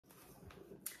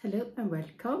hello and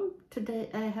welcome. Today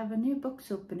I have a new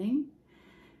box opening.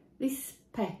 This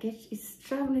package is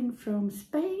traveling from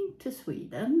Spain to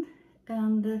Sweden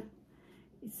and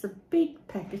it's a big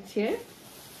package here.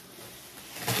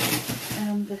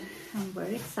 And I'm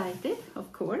very excited,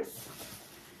 of course,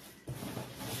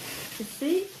 to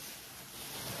see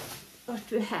what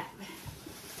we have.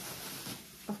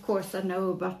 Of course I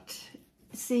know, but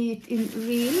see it in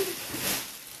real. It's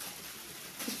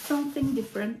something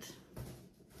different.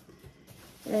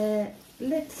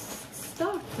 Let's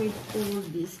start with all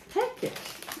these packets.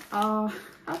 Oh,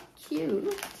 how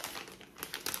cute!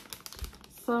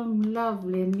 Some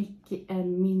lovely Mickey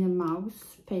and Minnie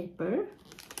Mouse paper.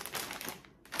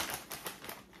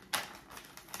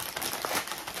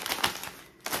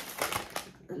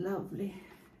 A lovely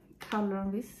color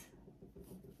on this.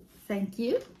 Thank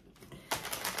you.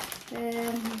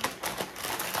 Let's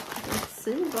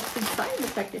see what's inside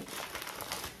the package.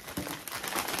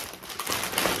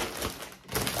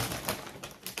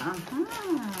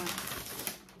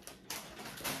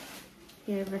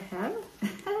 Here we have,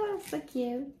 so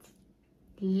cute,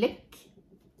 look,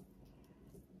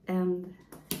 and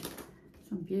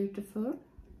some beautiful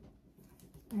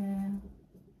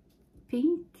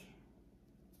pink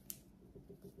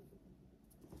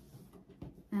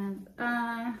and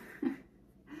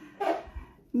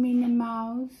Minnie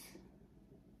Mouse.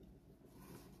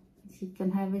 She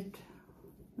can have it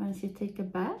when she take a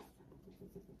bath.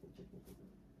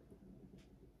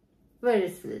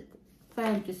 Very sweet.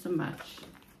 Thank you so much.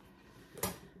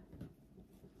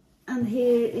 And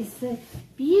here is a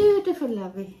beautiful,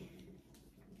 lovely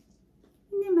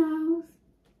Minnie Mouse.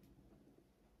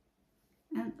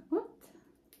 And what?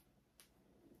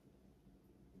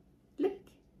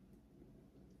 Look.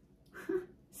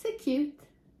 So cute.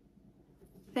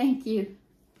 Thank you.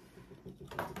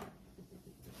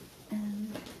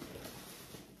 And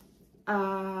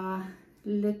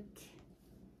look.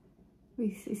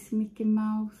 This is Mickey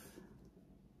Mouse.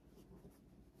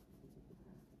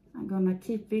 I'm gonna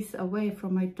keep this away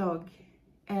from my dog,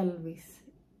 Elvis.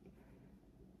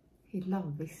 He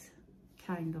loves this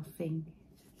kind of thing.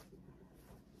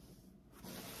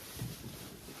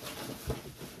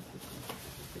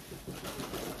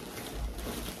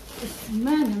 There's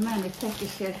many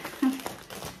packages here.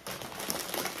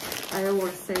 I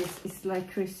always say it's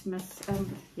like Christmas,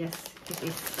 and yes, it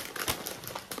is.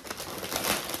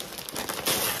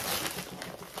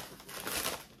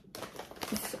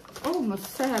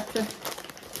 Almost sad to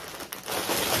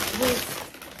this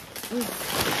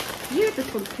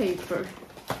beautiful paper.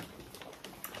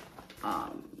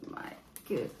 Oh my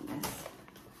goodness,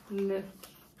 look,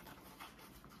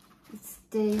 it's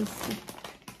Daisy.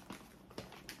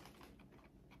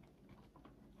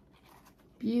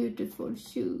 Beautiful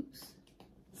shoes,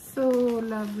 so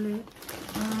lovely.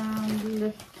 And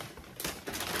look,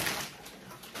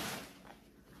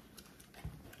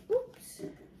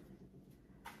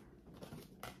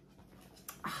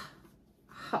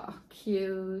 how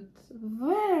cute,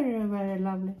 very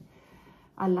lovely.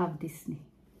 I love Disney,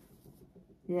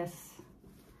 yes.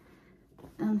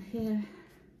 And here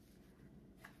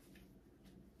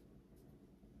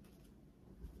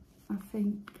I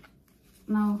think,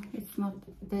 no, it's not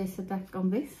Daisy Duck on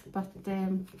this, but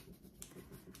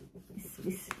it's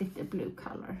this little blue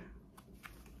color.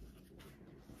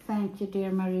 Thank you,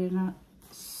 dear Marina,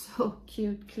 so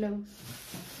cute clothes.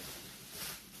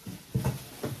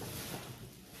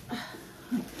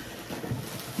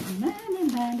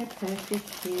 Many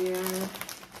packets here.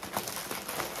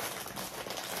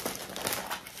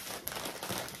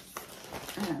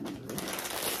 And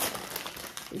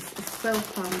this is so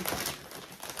fun.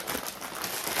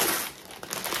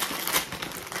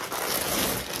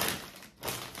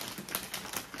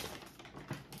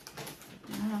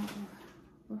 Now,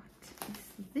 what is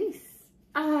this?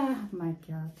 Ah, my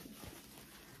God.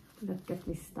 Look at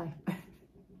this diaper.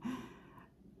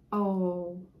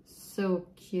 Oh, so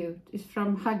cute. It's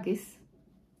from Huggies.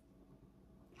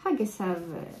 Huggies have,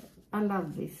 I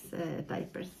love these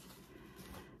diapers.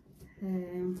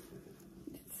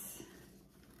 It's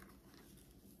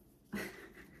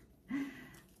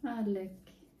look.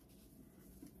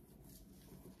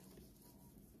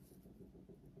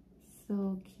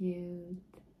 So cute.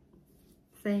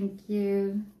 Thank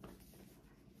you.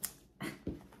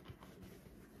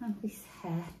 And this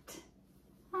hat.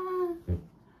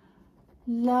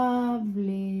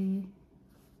 Lovely.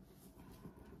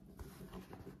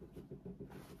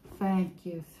 Thank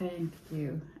you.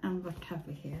 And what have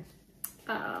we here?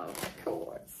 Oh, of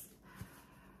course.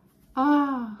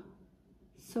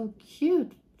 So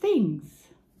cute things.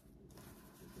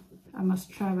 I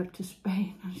must travel to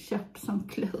Spain and shop some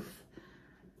clothes.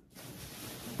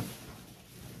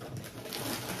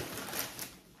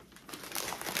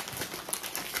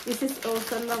 This is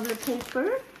also lovely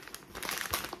paper.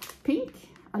 Pink.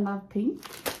 I love pink.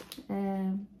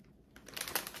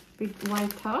 Big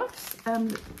white hearts.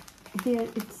 And here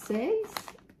it says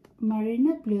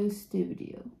Marina Blue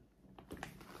Studio.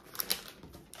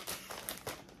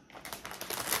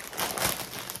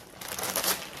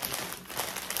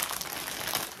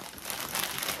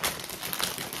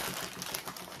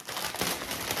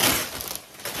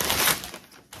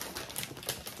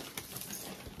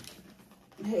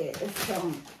 Here is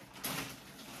some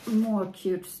more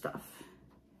cute stuff.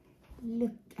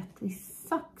 Look at these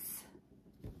socks.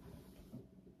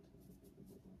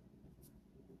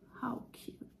 How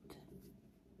cute.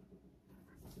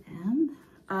 And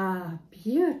a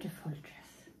beautiful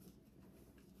dress.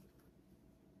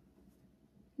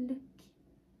 Look.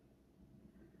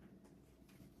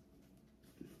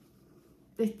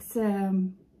 It's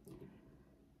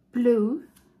blue,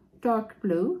 dark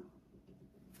blue.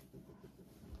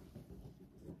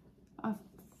 I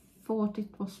thought it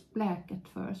was black at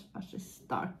first, but it's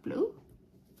dark blue.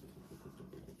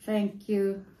 Thank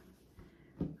you.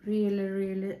 Really,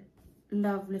 really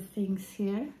lovely things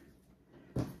here.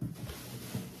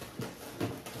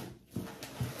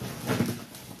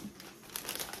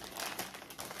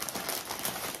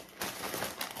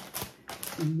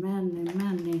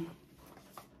 Many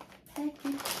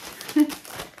packets.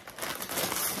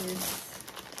 Yes.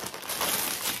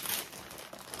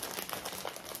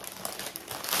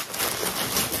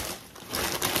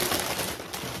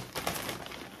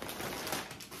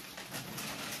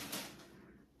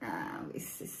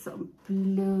 This is some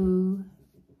blue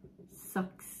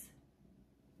socks.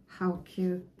 How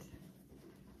cute.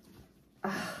 Oh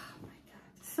my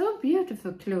god. So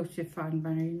beautiful clothes you find,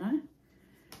 Marina.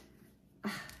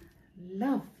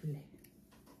 Lovely.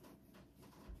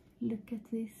 Look at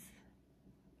this.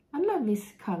 I love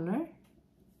this color.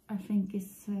 I think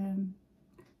it's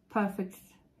perfect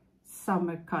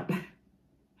summer color.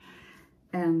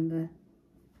 And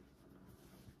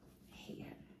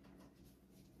here.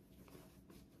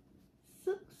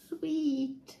 So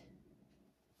sweet.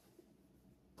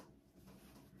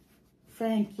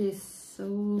 Thank you so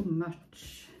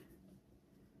much.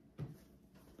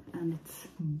 And it's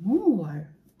more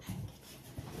packaging.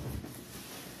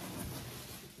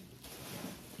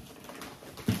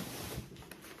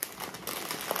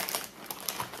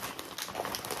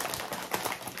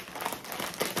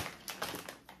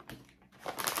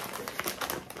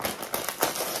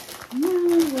 Now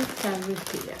what have we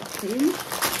here? See?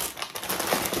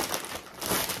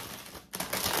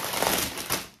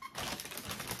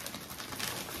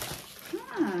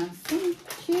 Some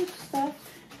cute stuff.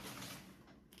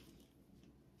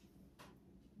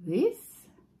 This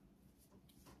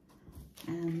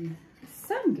and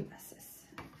sunglasses.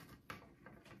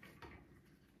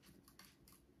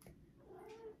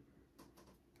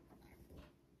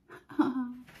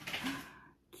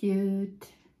 Cute.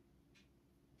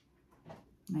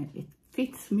 Maybe it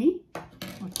fits me.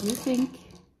 What do you think?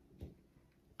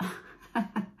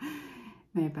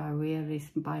 Maybe I wear this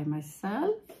by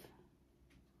myself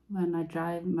when I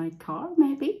drive my car,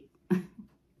 maybe.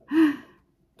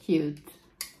 Cute.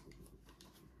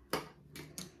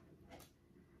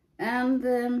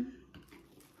 And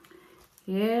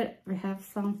here we have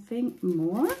something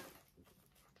more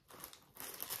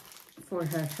for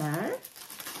her hair.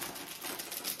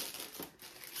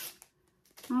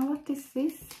 Now what is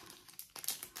this?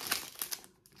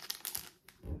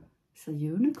 It's a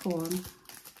unicorn.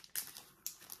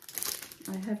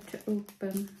 I have to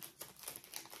open.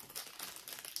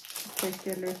 Take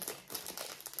a look.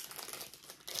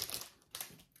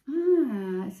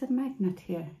 Ah, it's a magnet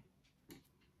here.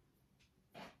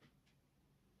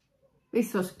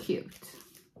 This was cute.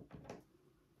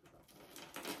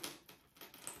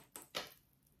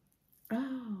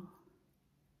 Oh,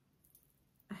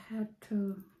 I had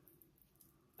to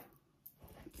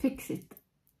fix it.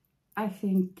 I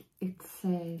think it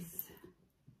says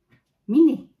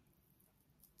mini.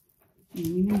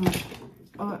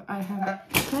 Or I have a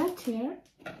cat here.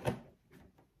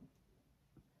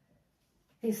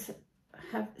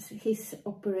 His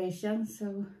operation,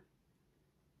 so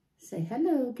say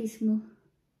hello, Gizmo.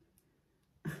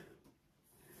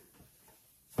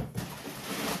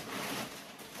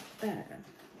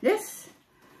 Yes,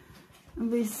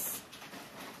 this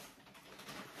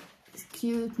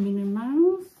cute Minnie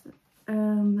Mouse.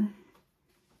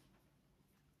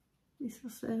 This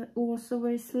was also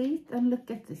very sweet, and look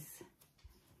at this.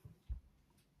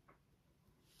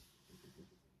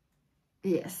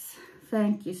 Yes,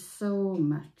 thank you so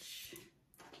much.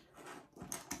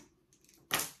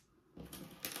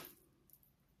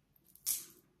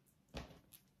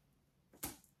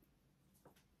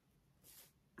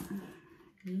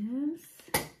 Yes.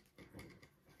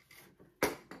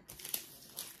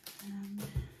 And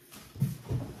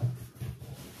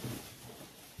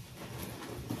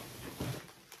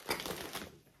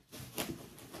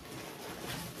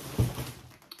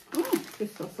oh,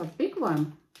 this was a big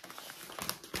one.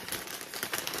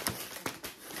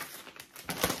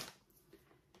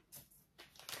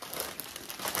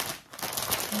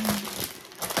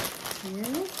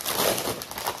 Yes.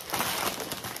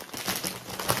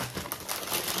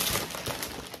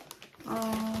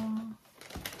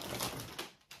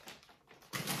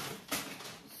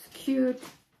 Cute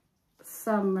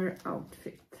summer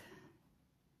outfit.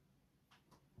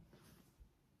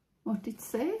 What it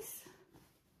says?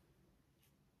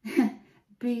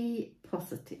 Be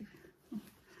positive.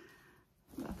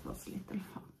 That was a little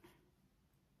fun.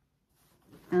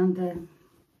 And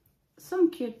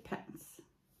some cute pants.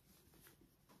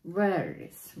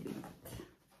 Very sweet.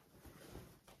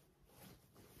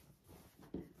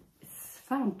 It's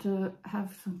fun to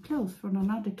have some clothes from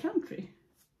another country.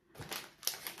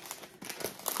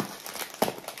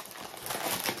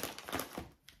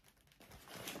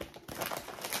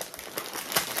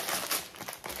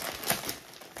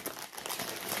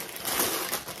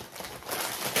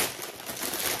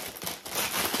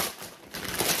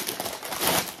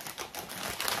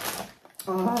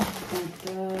 Oh, thank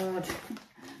God.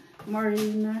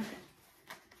 Marina.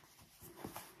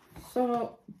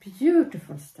 So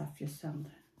beautiful stuff you send.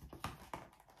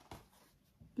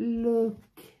 Look.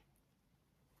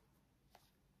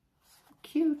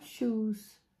 Cute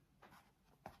shoes.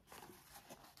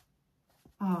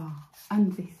 Ah,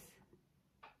 and this.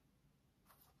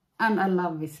 And I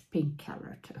love this pink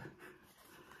color too.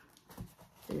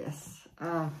 Yes.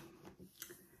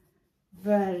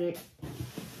 Very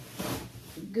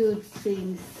good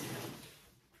things.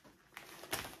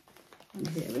 And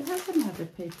here we have another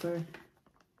paper.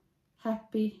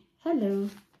 Happy hello,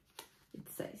 it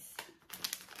says.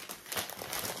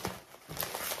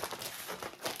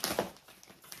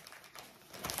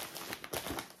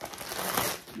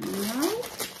 Now,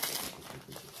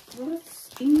 what's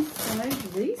inside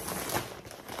this?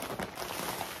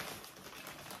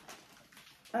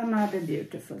 Another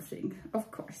beautiful thing,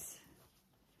 of course.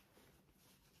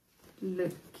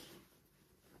 Look,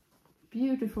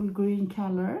 beautiful green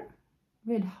color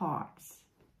with hearts.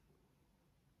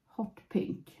 Hot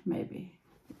pink, maybe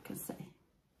you can say.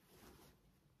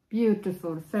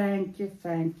 Beautiful, thank you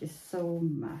so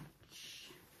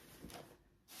much.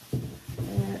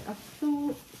 I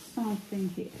saw something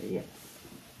here, yes.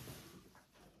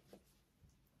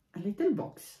 A little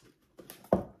box.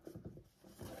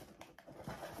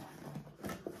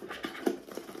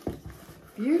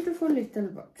 Beautiful little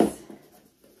box.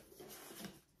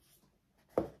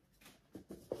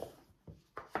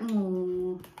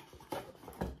 Oh,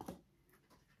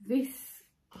 this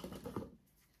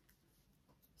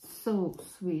so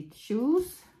sweet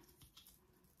shoes.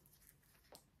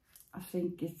 I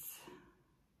think it's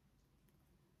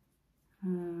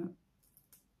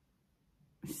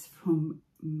from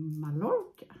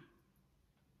Mallorca.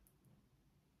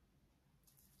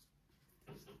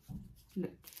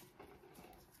 Look,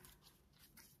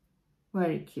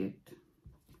 very cute.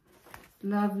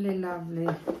 Lovely, lovely.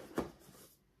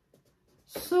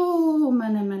 So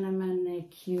many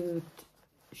cute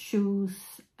shoes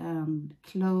and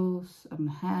clothes and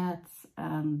hats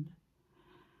and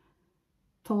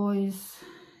toys.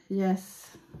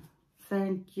 Yes,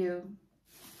 thank you.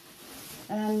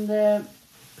 And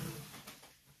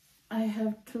I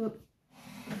have to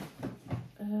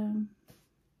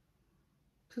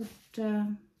put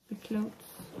the clothes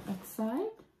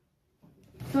outside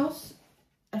because,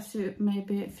 as you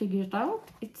maybe figured out,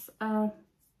 it's a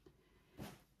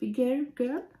bigger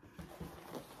girl,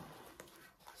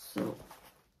 so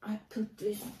I put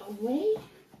this away.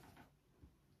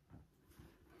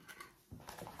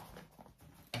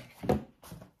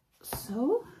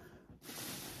 So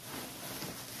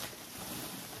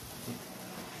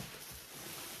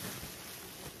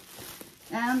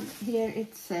and here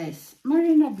it says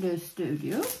Marina Blue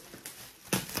Studio.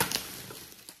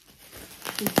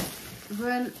 It's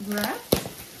well wrapped.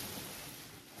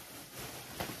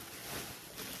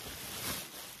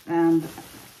 And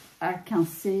I can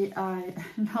see I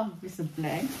love this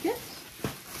blanket.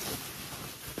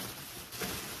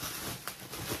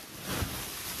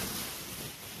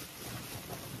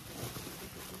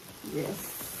 Yes.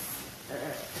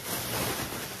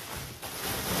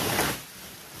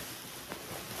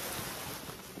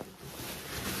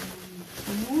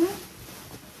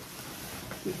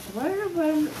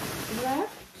 well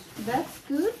wrapped. That's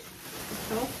good.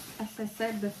 So, as I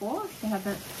said before, she had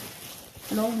a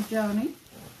long journey.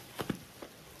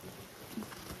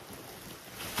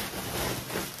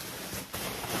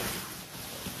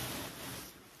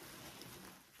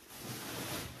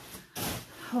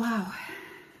 Wow,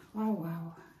 wow,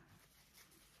 wow.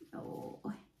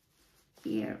 Oh,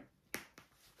 here,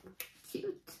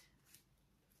 cute.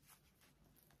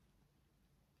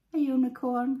 A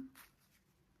unicorn.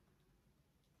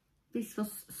 This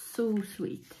was so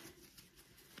sweet.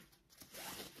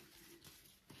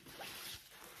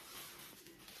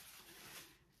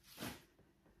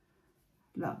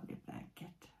 Lovely blanket.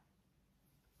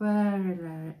 Very,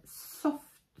 very soft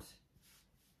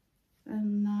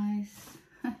and nice.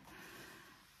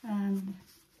 And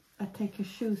I take her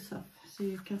shoes off so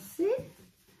you can see.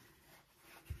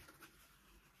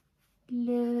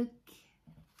 Look.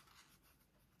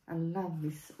 I love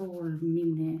this all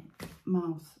Minnie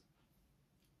Mouse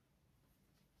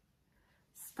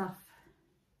stuff.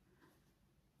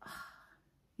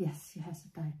 Yes, she has a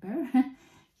diaper.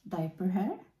 Diaper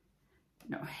hair.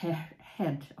 No,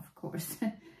 head, of course.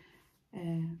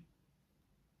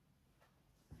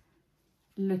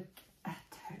 Look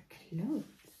at her clothes.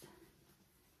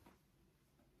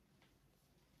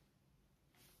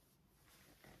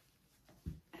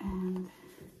 And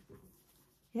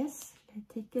yes, let's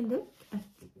take a look at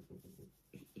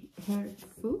her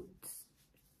foot.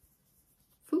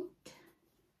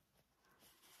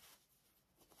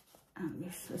 And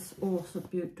this is also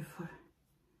beautiful.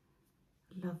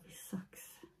 Lovely socks.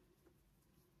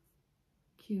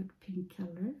 Cute pink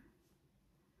color.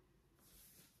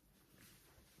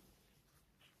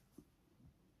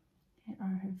 Here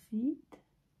are her feet.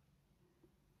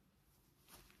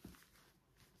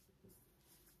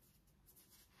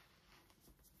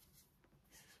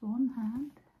 This is one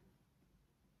hand.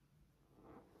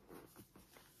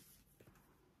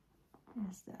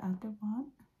 Here's the other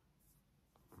one.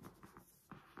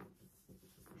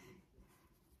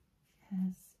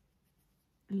 Yes,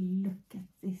 look at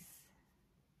this.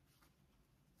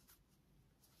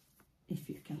 If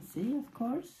you can see, of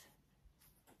course.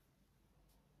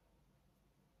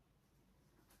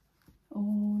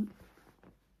 All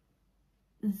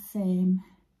the same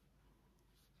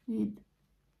with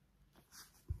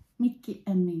Mickey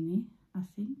and Minnie, I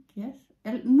think, yes.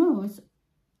 No, it's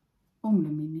only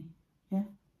Minnie, yeah.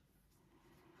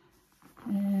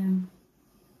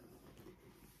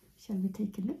 Shall we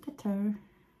take a look at her?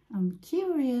 I'm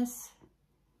curious.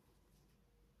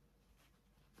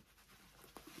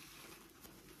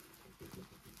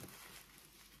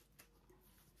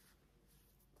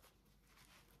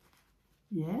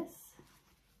 Yes,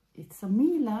 it's a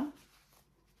Mila.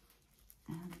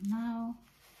 And now,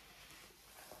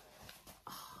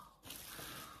 oh.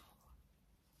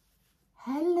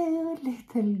 Hello,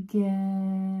 little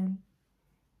girl.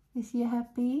 Is you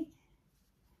happy?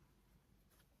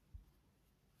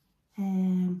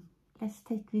 Let's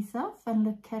take this off and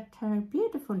look at her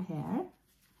beautiful hair.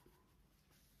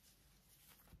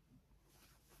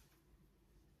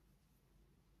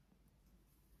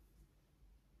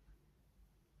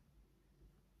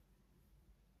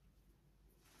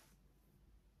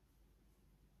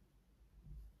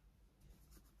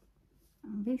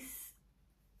 And this,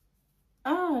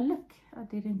 oh look, I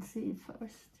didn't see it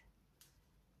first.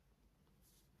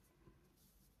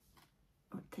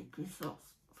 I'll take this off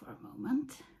for a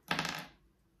moment.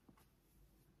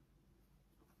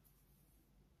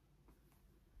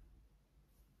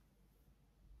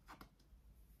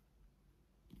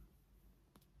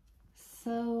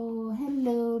 So,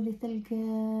 hello little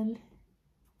girl.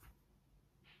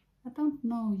 I don't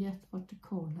know yet what to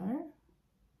call her.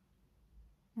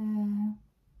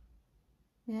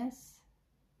 Yes,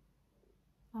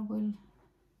 I will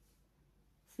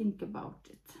think about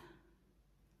it.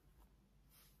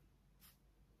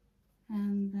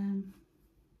 And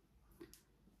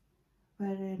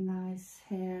very nice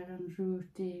hair and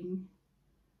rooting.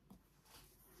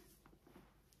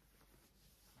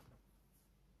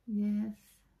 Yes,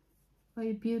 are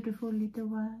you beautiful little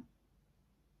one?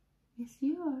 Yes,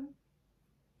 you are.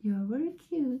 You are very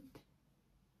cute.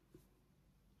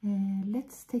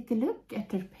 Let's take a look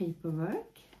at her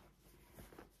paperwork.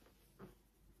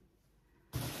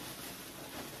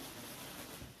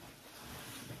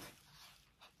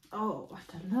 Oh, what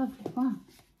a lovely one.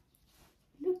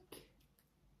 Look.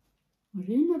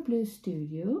 Marina Blue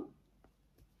Studio.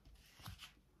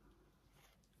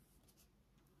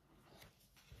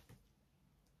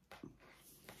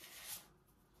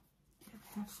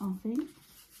 Let's have something.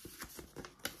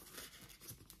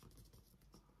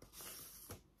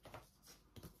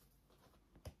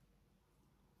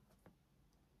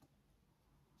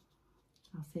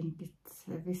 think it's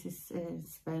this is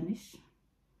Spanish,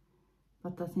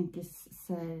 but I think it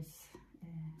says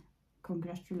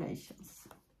congratulations.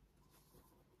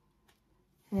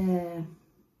 And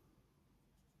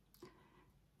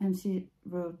she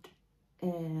wrote,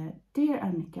 Dear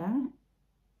Annika,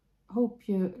 hope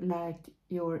you like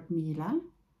your Mila,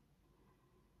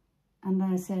 and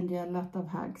I send you a lot of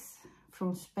hugs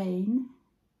from Spain,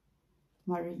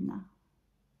 Marina.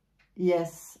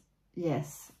 Yes,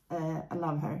 I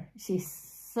love her. She's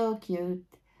so cute,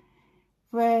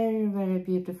 very, very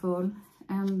beautiful,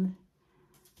 and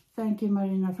thank you,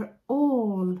 Marina, for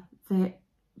all the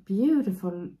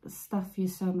beautiful stuff you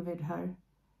sent with her.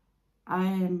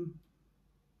 I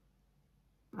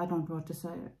don't know what to say.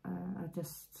 I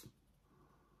just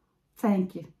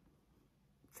thank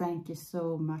you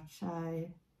so much. I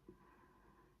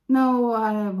know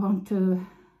I want to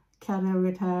cuddle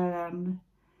with her and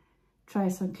try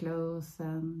some clothes,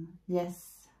 and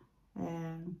yes,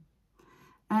 and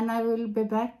I will be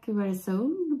back very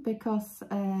soon, because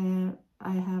I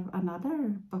have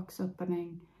another box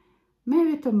opening,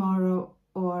 maybe tomorrow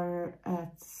or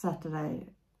at Saturday,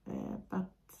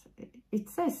 but it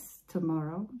says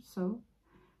tomorrow, so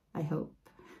I hope.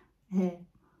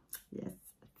 Yes,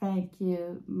 thank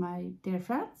you, my dear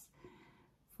friends,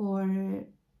 for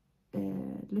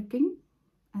looking,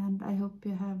 and I hope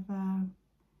you have a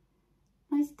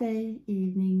nice day,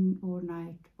 evening or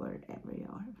night, wherever you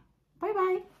are. Bye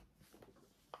bye.